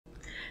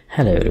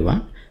Hello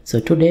everyone. So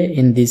today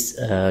in this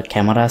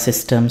camera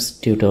systems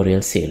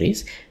tutorial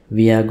series,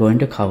 we are going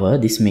to cover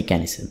this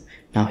mechanism.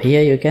 Now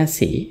here you can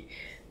see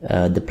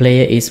the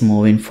player is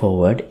moving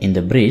forward in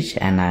the bridge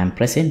and I am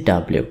pressing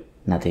W,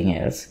 nothing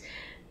else.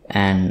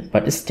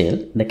 But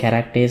still the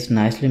character is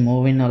nicely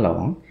moving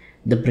along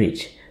the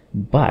bridge.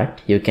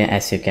 But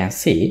as you can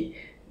see,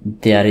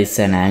 there is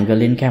an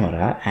angle in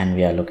camera and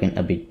we are looking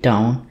a bit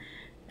down,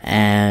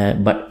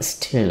 but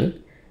still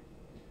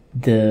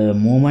the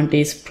movement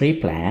is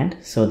pre-planned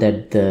so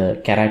that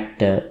the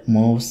character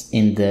moves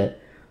in the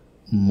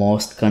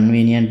most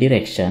convenient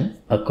direction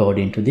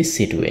according to this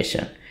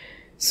situation.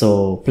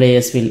 So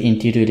players will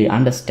intuitively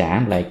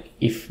understand, like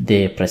if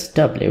they press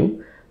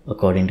W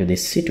according to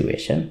this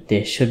situation,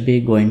 they should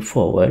be going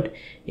forward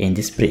in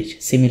this bridge.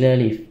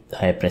 Similarly,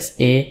 if I press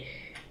A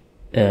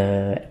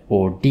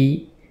or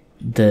D,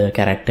 the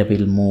character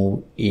will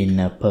move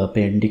in a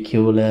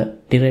perpendicular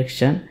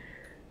direction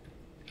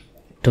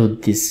to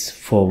this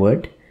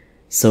forward.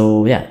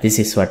 So yeah, this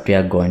is what we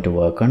are going to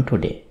work on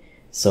today.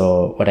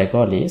 So what I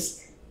call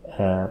is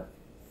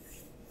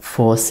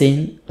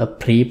forcing a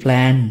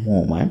pre-planned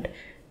movement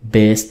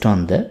based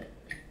on the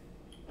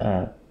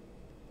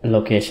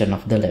location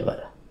of the level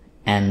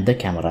and the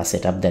camera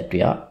setup that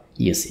we are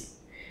using.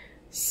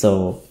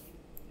 So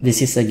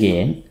this is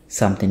again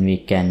something we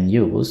can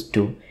use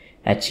to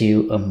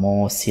achieve a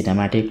more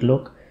cinematic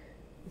look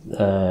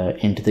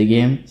into the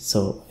game.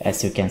 So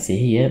as you can see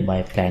here,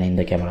 by planning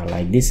the camera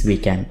like this, we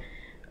can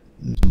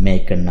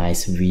make a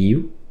nice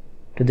view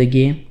to the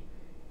game,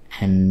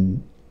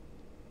 and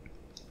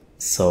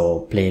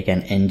so player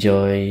can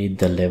enjoy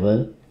the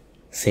level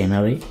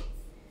scenery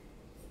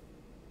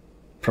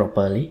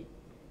properly.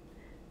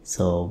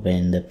 So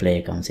when the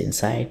player comes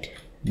inside,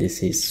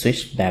 this is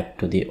switched back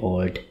to the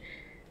old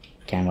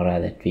camera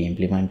that we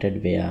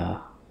implemented, where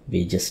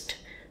we just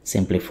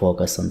simply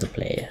focus on the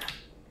player.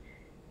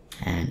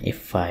 And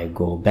if I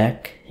go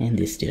back in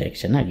this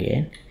direction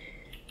again,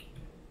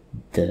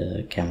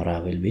 the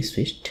camera will be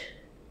switched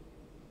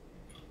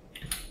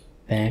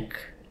back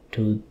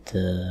to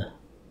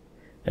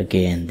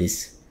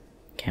this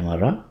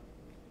camera,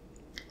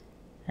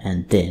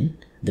 and then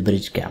the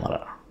bridge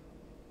camera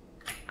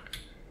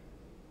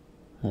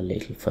a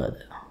little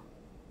further,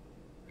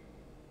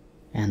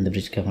 and the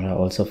bridge camera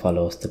also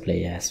follows the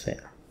player as well.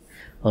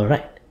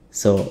 Alright,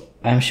 so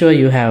I'm sure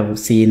you have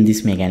seen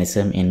this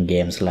mechanism in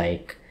games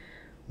like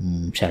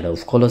Shadow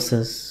of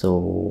Colossus,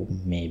 so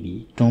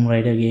maybe Tomb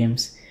Raider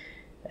games,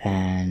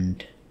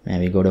 and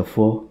maybe God of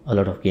War. A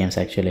lot of games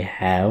actually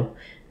have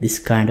this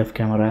kind of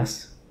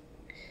cameras.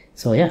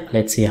 So yeah,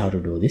 let's see how to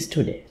do this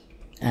today.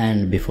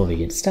 And before we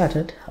get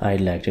started,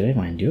 I'd like to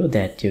remind you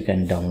that you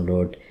can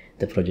download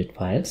the project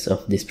files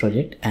of this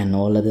project and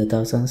all other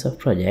thousands of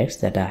projects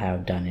that I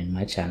have done in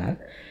my channel.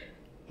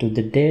 To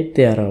the date,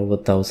 there are over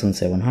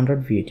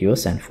 1700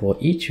 videos, and for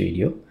each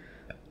video,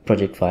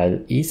 project file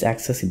is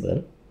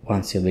accessible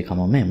once you become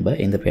a member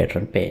in the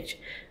Patreon page.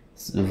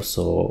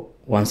 So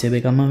once you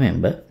become a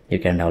member, you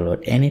can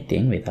download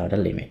anything without a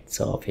limit.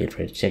 So feel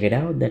free to check it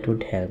out. That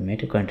would help me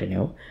to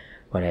continue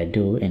what I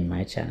do in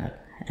my channel.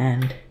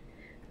 And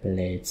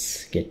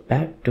let's get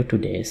back to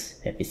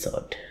today's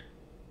episode.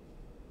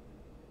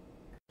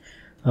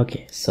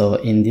 Okay, so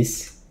in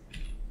this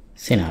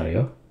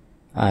scenario,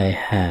 I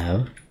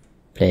have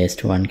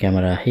placed one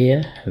camera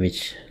here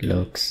which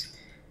looks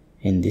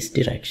in this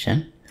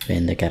direction.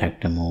 When the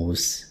character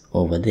moves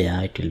over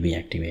there, it will be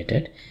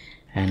activated,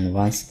 and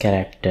once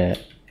character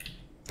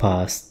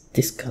pass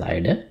this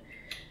collider,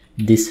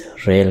 this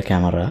rail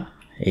camera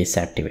is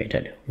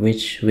activated,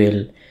 which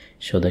will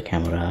show the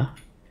camera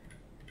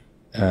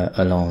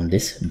along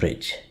this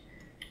bridge.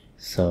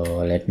 So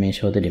let me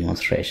show the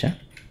demonstration.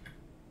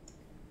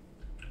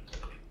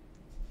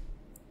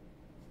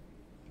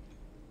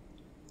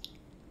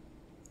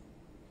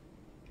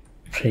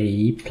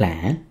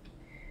 Pre-plan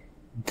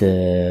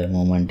the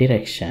movement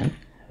direction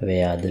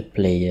where the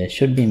player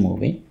should be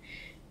moving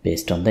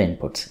based on the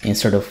inputs.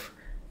 Instead of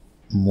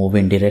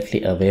moving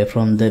directly away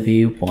from the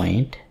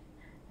viewpoint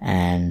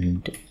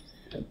and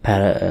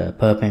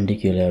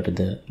perpendicular to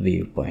the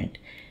viewpoint,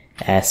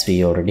 as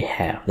we already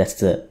have, that's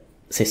the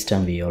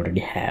system we already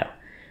have.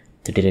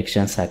 The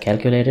directions are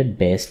calculated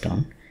based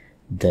on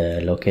the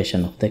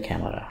location of the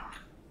camera.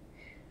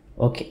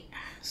 Okay,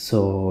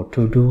 so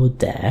to do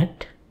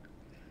that,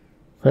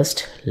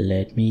 first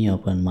let me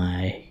open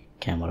my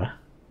camera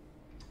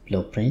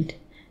blueprint,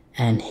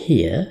 and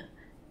here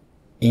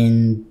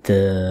in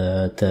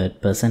the third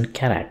person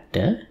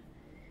character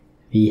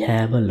we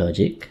have a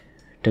logic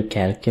to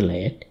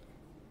calculate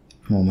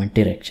movement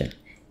direction.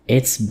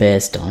 It's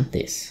based on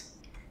this.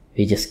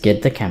 We just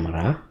get the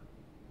camera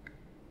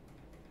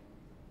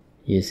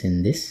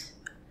using this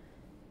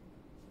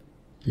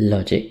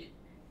logic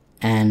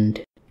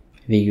and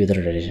we give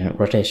the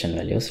rotation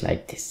values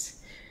like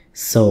this.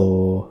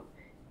 So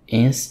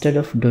instead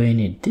of doing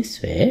it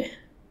this way,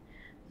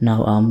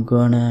 now I'm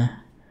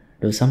gonna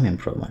do some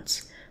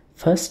improvements.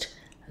 First,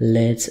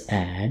 let's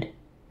add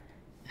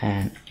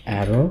an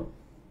arrow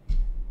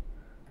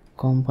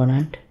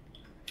component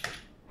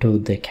to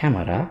the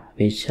camera,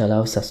 which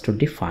allows us to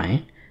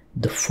define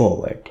the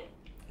forward,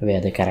 where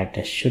the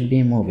character should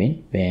be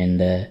moving when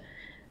the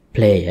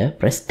player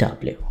press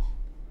W.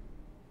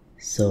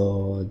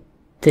 So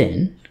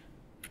then,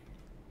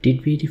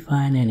 did we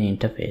define any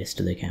interface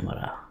to the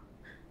camera?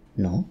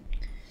 No.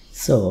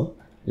 So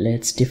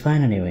let's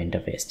define a new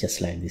interface,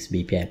 just like this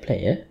BPI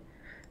player.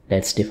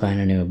 Let's define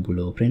a new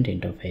blueprint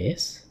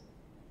interface,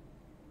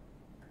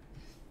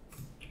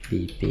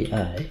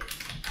 BPI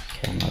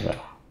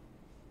camera.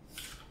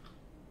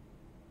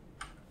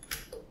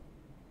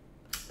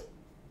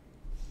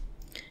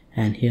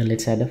 And here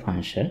let's add a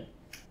function,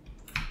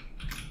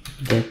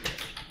 get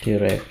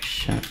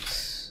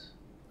directions.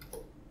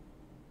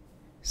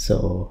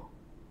 So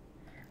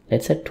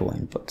let's add two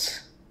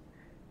inputs,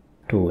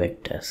 two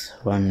vectors.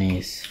 One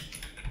is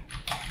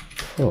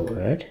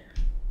forward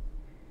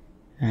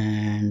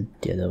and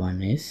the other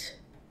one is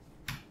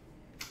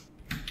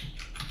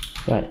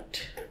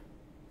right.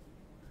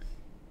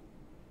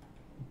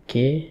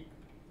 Okay,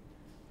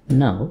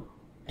 now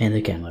in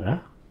the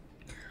camera,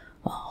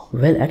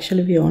 well,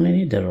 actually we only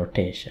need the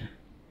rotation,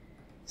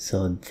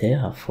 so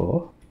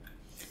therefore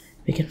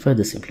we can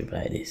further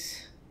simplify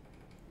this.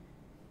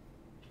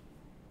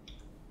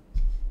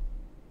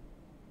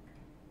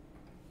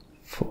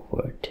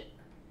 Forward,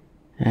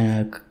 and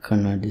I'll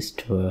convert this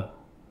to a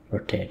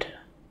rotator.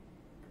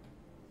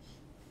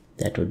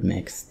 That would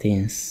make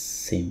things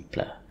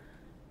simpler.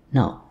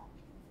 Now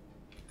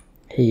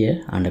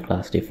here under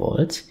class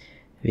defaults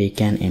we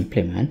can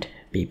implement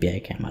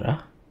BPI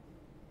camera,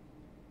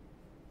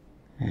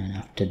 and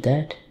after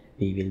that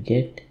we will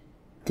get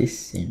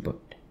this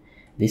input,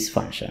 this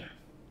function.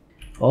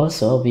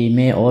 Also, we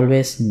may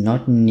always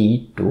not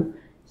need to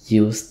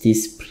use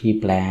this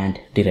pre-planned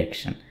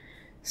direction,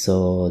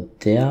 so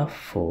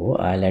therefore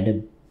I'll add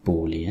a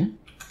boolean,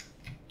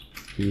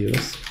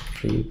 use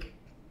pre-planned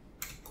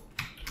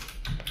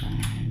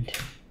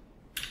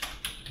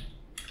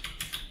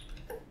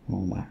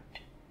movement.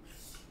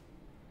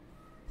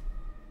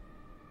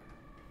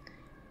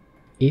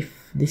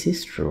 If this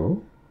is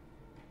true,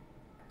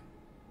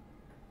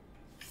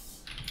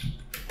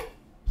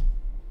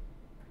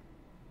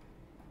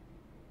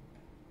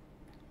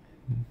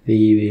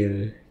 we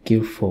will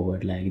give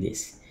forward like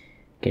this.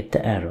 Get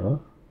the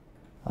arrow,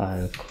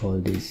 I'll call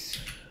this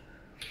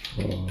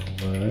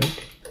forward,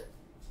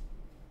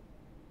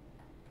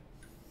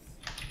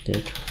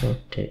 get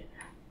rotate,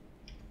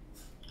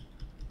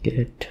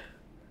 get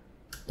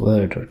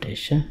world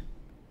rotation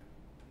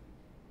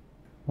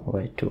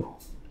by 2,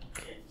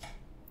 okay,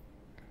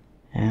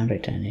 and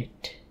return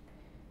it.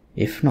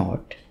 If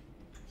not,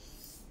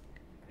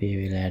 we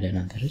will add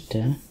another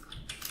return,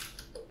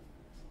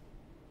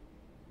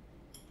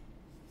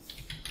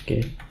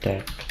 get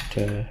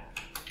actor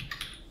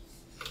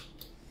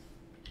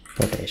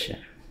rotation.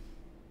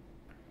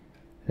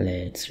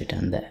 Let's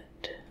return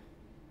that.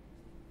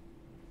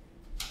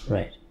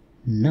 Right,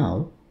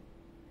 now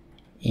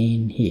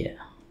in here,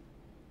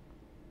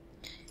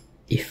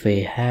 if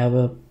we have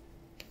a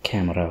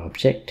camera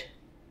object,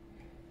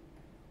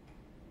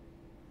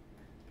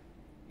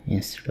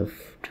 instead of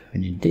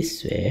doing it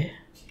this way,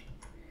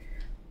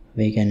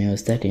 we can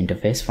use that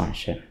interface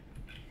function,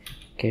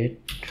 get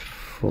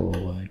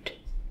forward,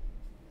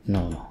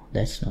 no,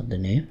 that's not the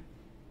name,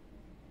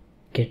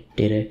 get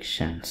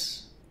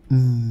directions.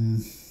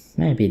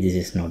 Maybe this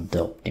is not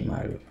the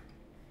optimal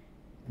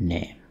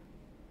name.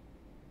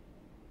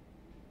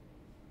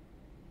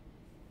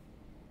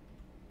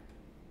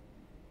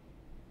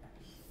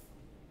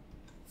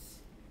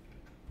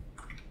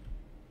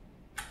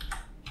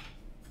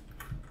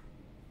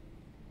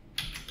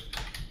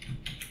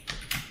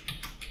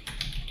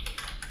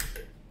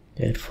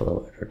 Get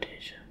forward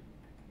rotation.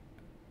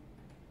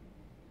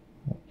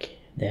 Okay,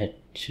 that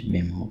should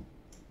be more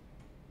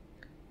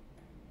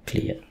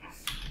clear.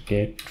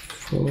 Get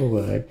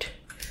forward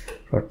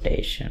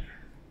rotation,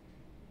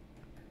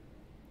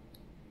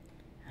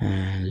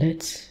 and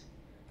let's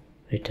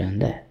return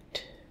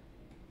that.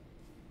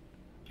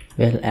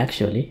 Well,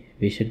 actually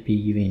we should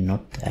be giving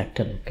not the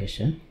actor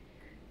location,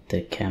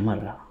 the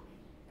camera.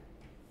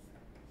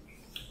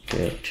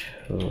 Get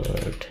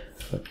forward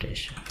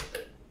rotation.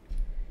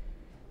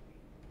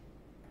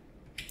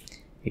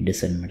 It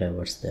doesn't matter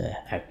what's the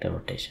actor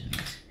rotation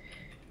is.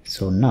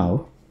 So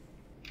now,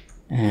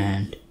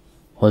 and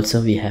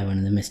also we have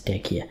another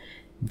mistake here.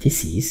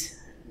 This is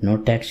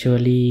not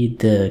actually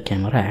the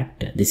camera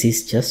actor. This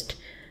is just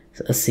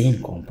a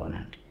scene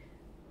component,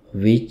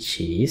 which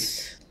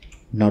is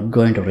not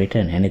going to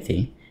return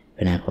anything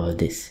when I call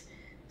this.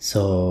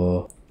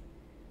 So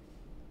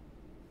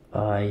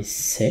I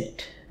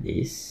set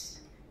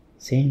this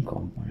scene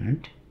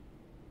component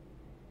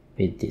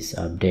with this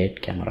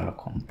update camera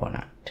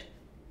component.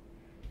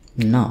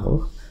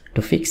 Now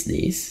to fix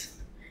this,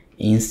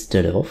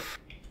 instead of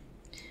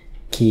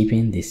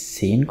keeping this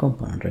scene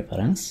component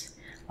reference,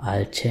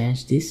 I'll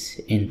change this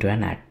into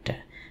an actor,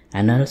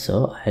 and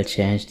also I'll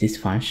change this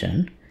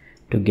function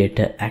to get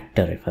an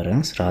actor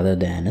reference rather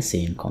than a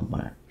scene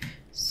component.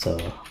 So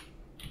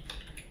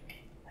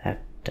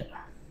actor,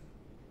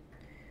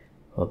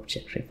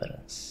 object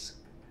reference.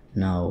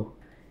 Now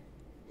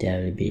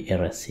there will be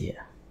errors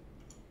here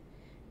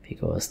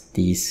because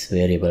these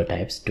variable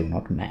types do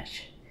not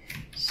match.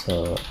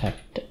 So at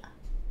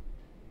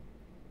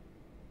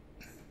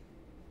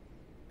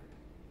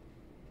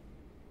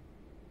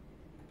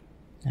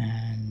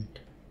and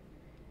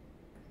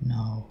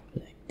now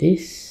like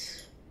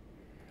this,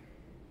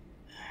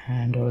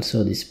 and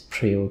also this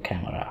preview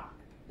camera,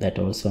 that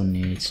also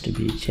needs to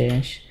be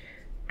changed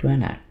to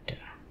an actor.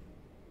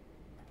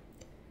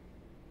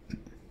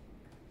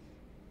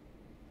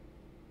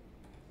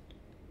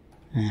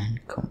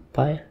 And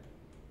compile.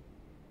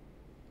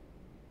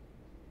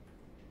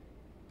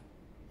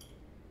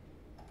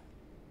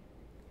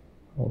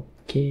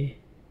 Okay,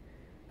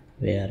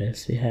 where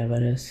else we have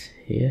errors?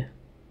 Here.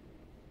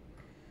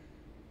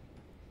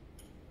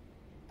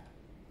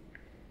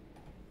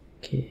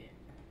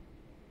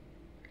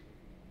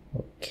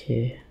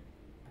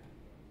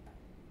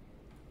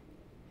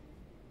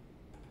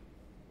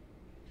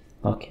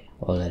 Okay,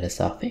 all errors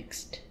are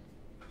fixed.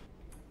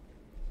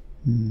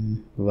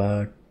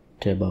 What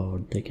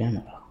about the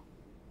camera?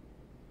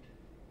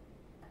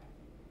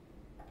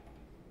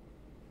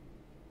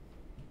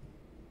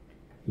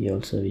 Here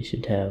also we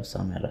should have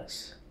some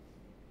errors.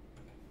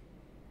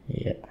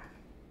 Yeah.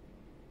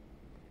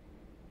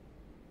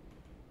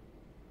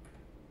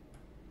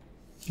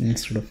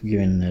 Instead of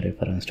giving a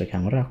reference to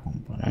camera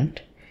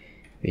component,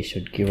 we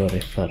should give a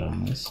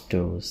reference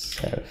to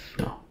self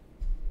now.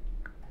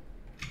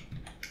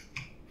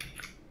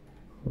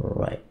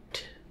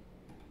 Right.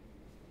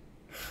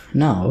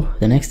 Now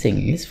the next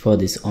thing is, for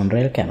this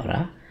on-rail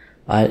camera,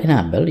 I'll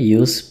enable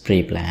use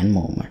pre-planned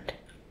movement.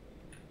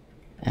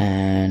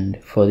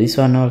 And for this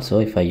one also,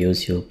 if I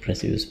use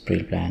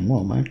pre-planned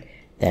movement,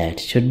 that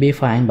should be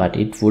fine, but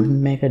it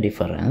wouldn't make a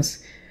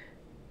difference,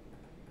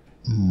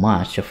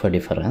 much of a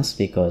difference,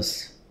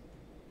 because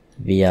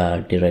we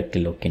are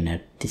directly looking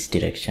at this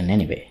direction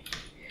anyway.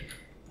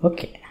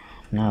 Okay,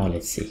 now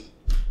let's see.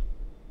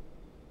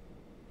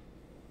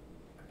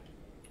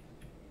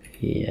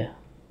 Here,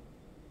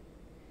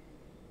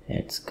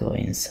 let's go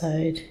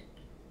inside.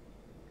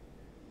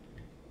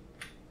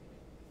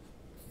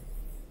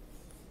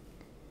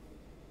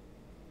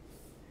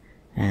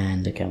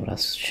 And the camera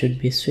should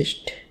be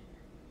switched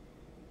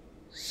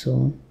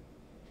soon.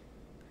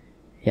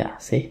 Yeah,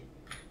 see,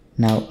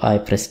 now I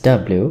press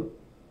W,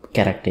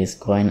 character is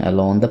going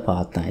along the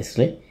path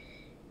nicely,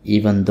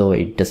 even though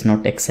it does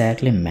not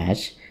exactly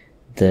match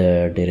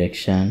the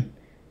direction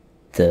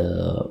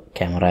the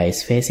camera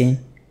is facing.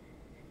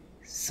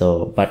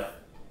 So, but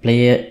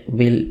player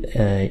will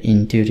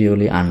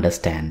intuitively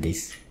understand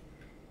this,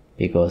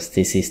 because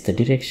this is the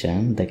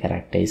direction the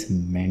character is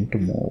meant to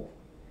move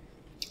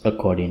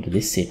according to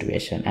this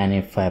situation. And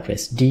if I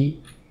press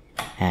D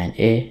and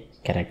A,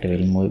 character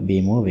will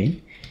be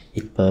moving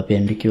in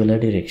perpendicular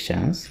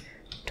directions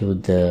to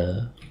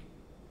the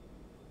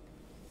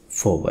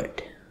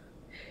forward.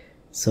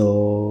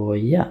 So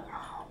yeah,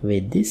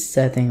 with this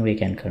I think we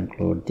can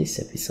conclude this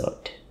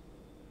episode.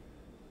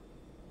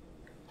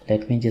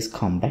 Let me just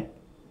come back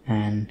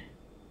and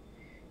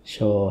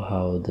show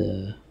how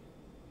the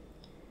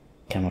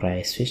camera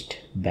is switched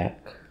back.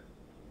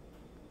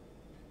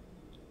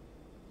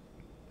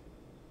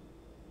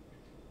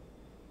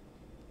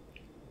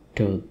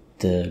 To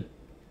the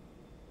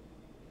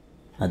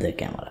other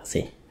camera,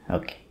 see,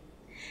 okay.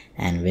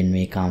 And when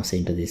we comes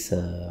into this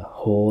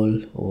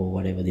hole or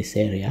whatever this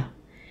area,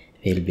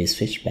 will be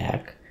switched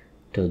back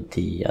to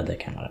the other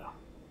camera.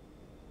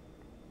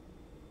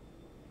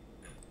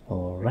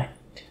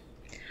 Alright,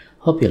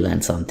 hope you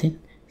learned something.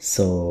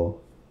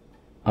 So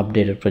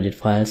updated project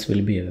files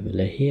will be available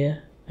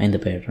here in the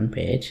Patreon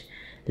page.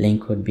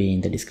 Link would be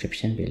in the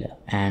description below,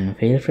 and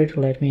feel free to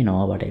let me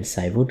know what else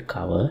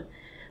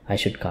I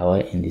should cover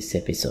in this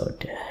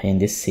episode, in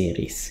this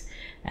series.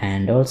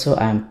 And also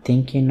I'm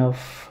thinking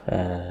of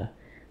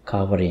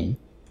covering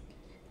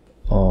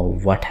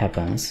what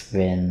happens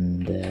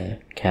when the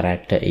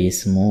character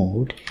is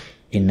moved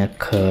in a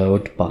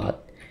curved path.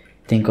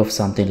 Think of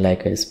something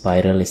like a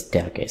spiral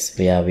staircase,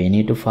 where we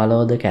need to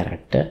follow the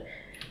character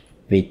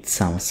with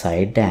some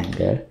side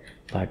angle,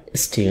 but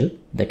still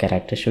the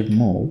character should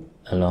move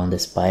along the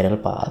spiral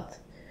path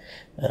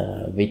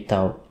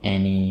without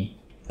any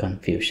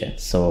confusion.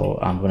 So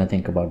I'm gonna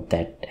think about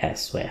that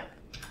as well.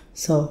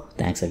 So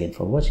thanks again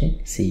for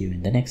watching. See you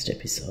in the next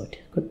episode.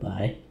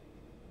 Goodbye.